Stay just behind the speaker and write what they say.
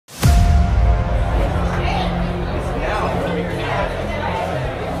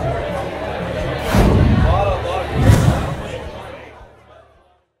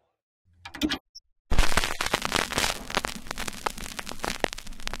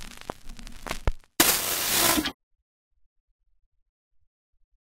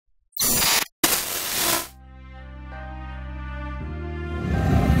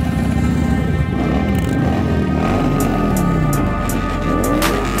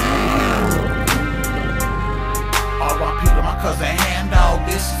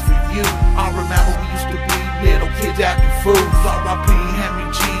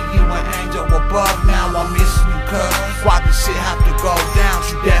shit have to go down,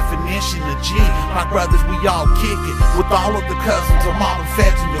 true definition of G. My brothers, we all kick it, with all of the cousins of all the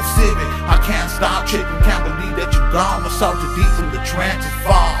feds in your civic. I can't stop tripping, can't believe that you're gone. My soldier deep in the trenches,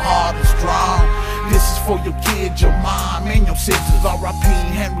 far, hard and strong. This is for your kids, your mom, and your sisters. R.I.P.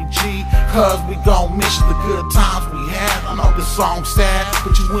 Henry G, cause we gon' miss the good times we had. I know this song's sad,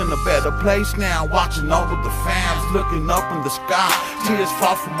 but you in a better place now. Watching over the fams, looking up in the sky. Tears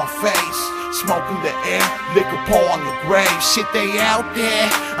fall from my face, smoke in the air, liquor pour on your grave. Shit, they out there,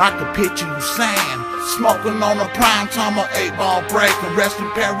 I can picture you saying, smoking on a prime time or 8-ball break and rest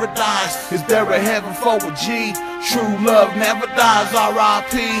in paradise. Is there a heaven for a G? True love never dies.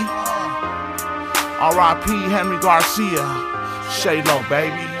 R.I.P. R.I.P. Henry Garcia. Shaylo,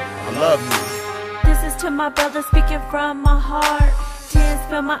 baby, I love you. This is to my brother speaking from my heart. Tears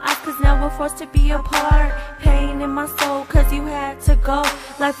fill my eyes cause now we're forced to be apart. Pain in my soul cause you had to go.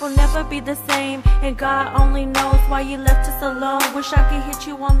 Life will never be the same, and God only knows why you left us alone. Wish I could hit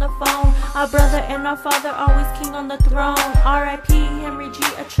you on the phone. Our brother and our father, always king on the throne. R.I.P. Henry G,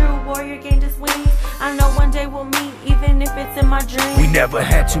 a true warrior gained his wings. I know one day we'll meet, even if it's in my dreams. We never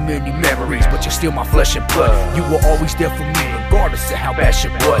had too many memories, but you're still my flesh and blood. You were always there for me, regardless of how bad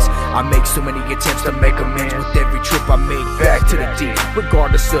shit was. I make so many attempts to make amends with every trip I make back to the D,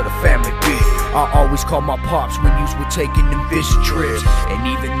 regardless of the family beef. I always call my pops when you were taking them vision trips. And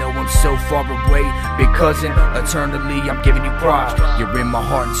even though I'm so far away, big cousin, eternally I'm giving you props. You're in my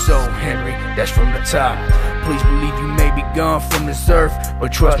heart and soul, Henry, that's from the top. Please believe you may be gone from this earth,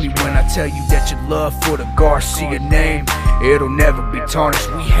 but trust me when I tell you that your love for the Garcia name, it'll never be tarnished.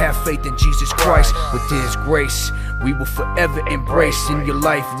 We have faith in Jesus Christ, with His grace we will forever embrace. In your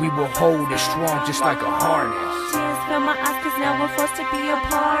life we will hold it strong just like a harness. Tears fill my eyes cause now we're forced to be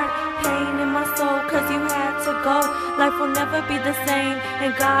apart. Pain in my soul cause you had to go. Life will never be the same,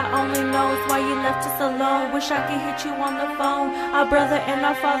 and God only knows why you left us alone. Wish I could hit you on the phone. Our brother and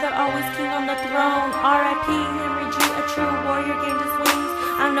our father, always king on the throne. R.I.P. Henry G, a true warrior gained his wings.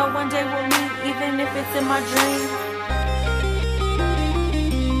 I know one day we'll meet, even if it's in my dreams.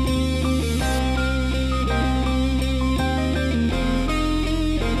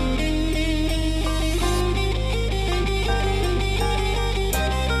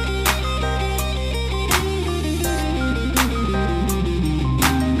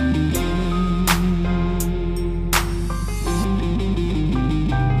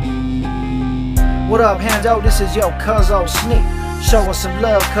 What up, Hando? This is your cuzzo Sneak. Show us some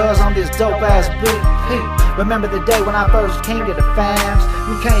love, cuz, on this dope ass beat. Hey, remember the day when I first came to the fams?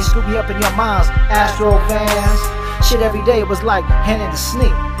 You can't scoop me up in your mind's Astro Vans. Shit, every day it was like Hen and the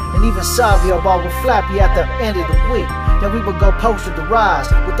Sneak. And even Savio ball would flap you at the end of the week. Then we would go post at the rise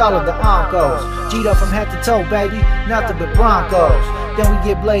with all of the Oncos. G'd up from head to toe, baby, nothing but Broncos. Then we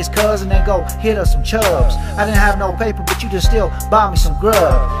get Blaze, cuz, and then go hit us some chubs. I didn't have no paper, but you just still buy me some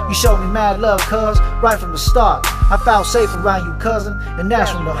grub. You showed me mad love, cuz, right from the start. I felt safe around you, cousin, and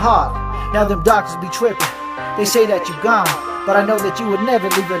that's from the heart. Now them doctors be tripping, they say that you gone, but I know that you would never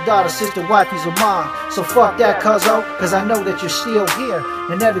leave your daughter, sister, wifeys, or mom. So fuck that, cuzzo, cause I know that you're still here.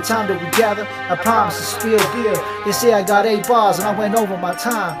 And every time that we gather, I promise to spill beer. They say I got 8 bars and I went over my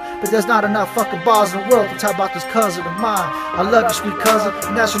time, but there's not enough fucking bars in the world to talk about this cousin of mine. I love you, sweet cousin,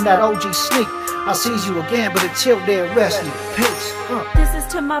 and that's from that OG Sneak. I'll seize you again, but until then, rest in peace. This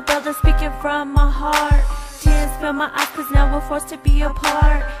is to my brother speaking from my heart. Tears fill my eyes cause now we're forced to be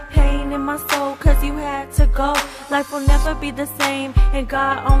apart. Pain in my soul cause you had to go. Life will never be the same, and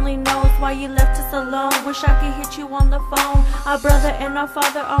God only knows why you left us alone. Wish I could hit you on the phone. Our brother and our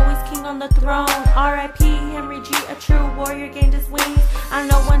father, always king on the throne. R.I.P. Henry G, a true warrior gained his wings. I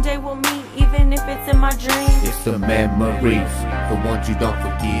know one day we'll meet, even if it's in my dreams. It's the memories, the ones you don't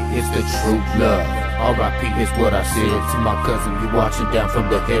forget. It's the true love. R.I.P. is what I said to my cousin. You watching down from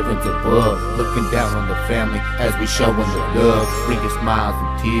the heavens above, looking down on the family as we showing the love, bringing smiles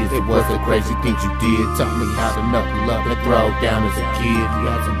and tears. It was the crazy things you did. Taught me how to knuckle up and throw down as a kid. You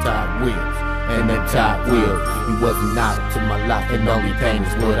had some tired wheels and then tired wheels. You wasn't out to my life, and only pain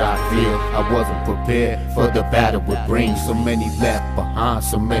is what I feel. I wasn't prepared for the battle would bring. So many left behind,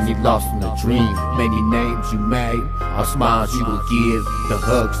 so many lost in the dream. Many names you made, our smiles you will give. The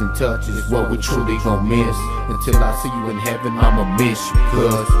hugs and touches is what we truly gon' miss. Until I see you in heaven, I'ma miss you,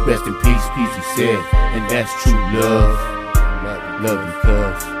 cuz. Rest in peace, peace, he said, and that's true love. Love you,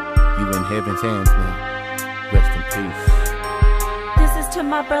 cuz. You in heaven's hands now. Rest in peace. This is to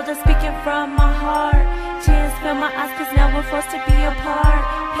my brother speaking from my heart. Tears fill my eyes cause now we're forced to be apart.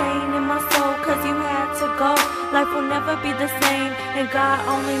 Pain in my soul cause you had to go. Life will will never be the same, and God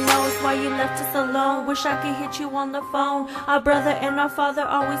only knows why you left us alone. Wish I could hit you on the phone. Our brother and our father,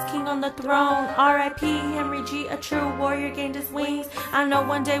 always king on the throne. R.I.P. Henry G, a true warrior gained his wings. I know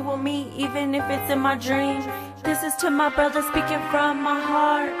one day we'll meet, even if it's in my dreams. This is to my brother speaking from my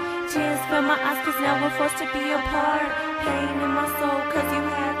heart. Tears fill my eyes cause now we're forced to be apart. Pain in my soul cause you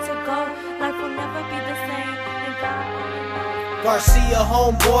had to go. Life will never be the same, and God only knows. Garcia,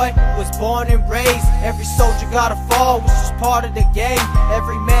 homeboy, was born and raised. Every soldier gotta fall, which is part of the game.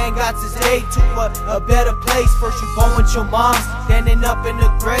 Every man got his aid to a better place. First you born with your moms, then end up in the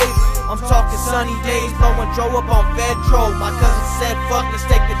grave. I'm talking sunny days, blowing drove up on Fedro. My cousin said, fuck, let's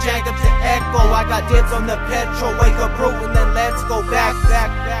take the jank up to Echo. I got dibs on the petrol, wake up root and then let's go back.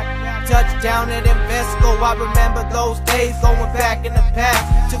 Touchdown at Invesco, I remember those days going back in the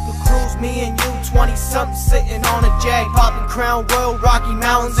past. Took a cruise, me and you, 20-something sitting on a jag, popping Crown Royal, Rocky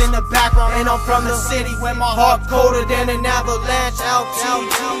Mountains in the background. And I'm from the city where my heart colder than an avalanche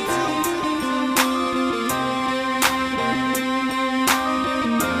altitude.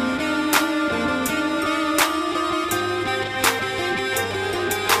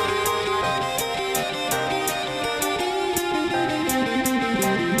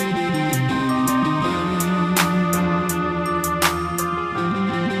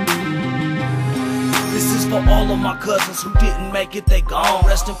 For all of my cousins who didn't make it, they gone.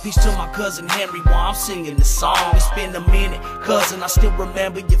 Rest in peace to my cousin Henry while I'm singing this song. It's been a minute, cousin, I still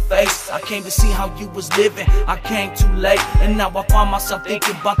remember your face. I came to see how you was living, I came too late. And now I find myself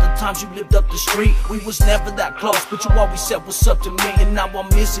thinking about the times you lived up the street. We was never that close, but you always said what's up to me. And now I'm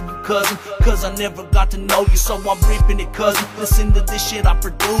missing you, cousin, cause I never got to know you. So I'm ripping it, cousin. Listen to this shit I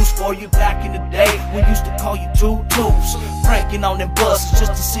produced for you back in the day. We used to call you two twos, pranking on them buses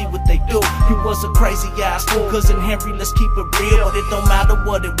just to see what they do. You was a crazy ass fool, cousin Henry, let's keep it real. But it don't matter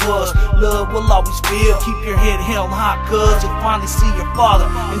what it was, love will always feel. Keep your head held high, cuz you'll finally see your father.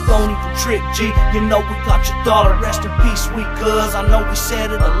 And don't even trip, G, you know we got your daughter. Rest in peace, sweet cuz, I know we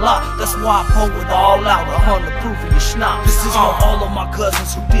said it a lot. That's why I pull it all out, 100 proof of your schnapps. This is for all of my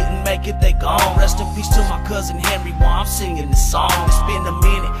cousins who didn't make it, they gone. Rest in peace to my cousin Henry while I'm singing this song. It's been a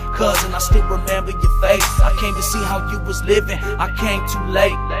minute, cousin, I still remember your face. I came to see how you was living, I came too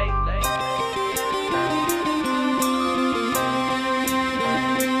late.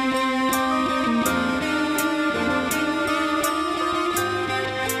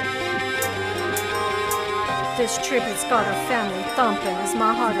 This tribute's got our family thumping as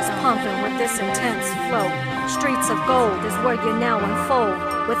my heart is pumping with this intense flow. Streets of gold is where you now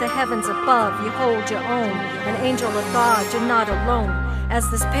unfold. With the heavens above, you hold your own. An angel of God, you're not alone.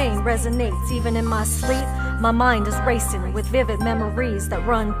 As this pain resonates even in my sleep, my mind is racing with vivid memories that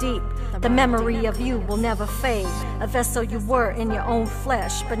run deep. The memory of you will never fade. A vessel you were in your own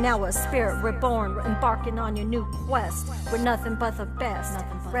flesh, but now a spirit reborn, embarking on your new quest with nothing but the best.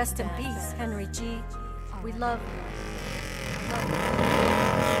 Rest in peace, Henry G. We love you.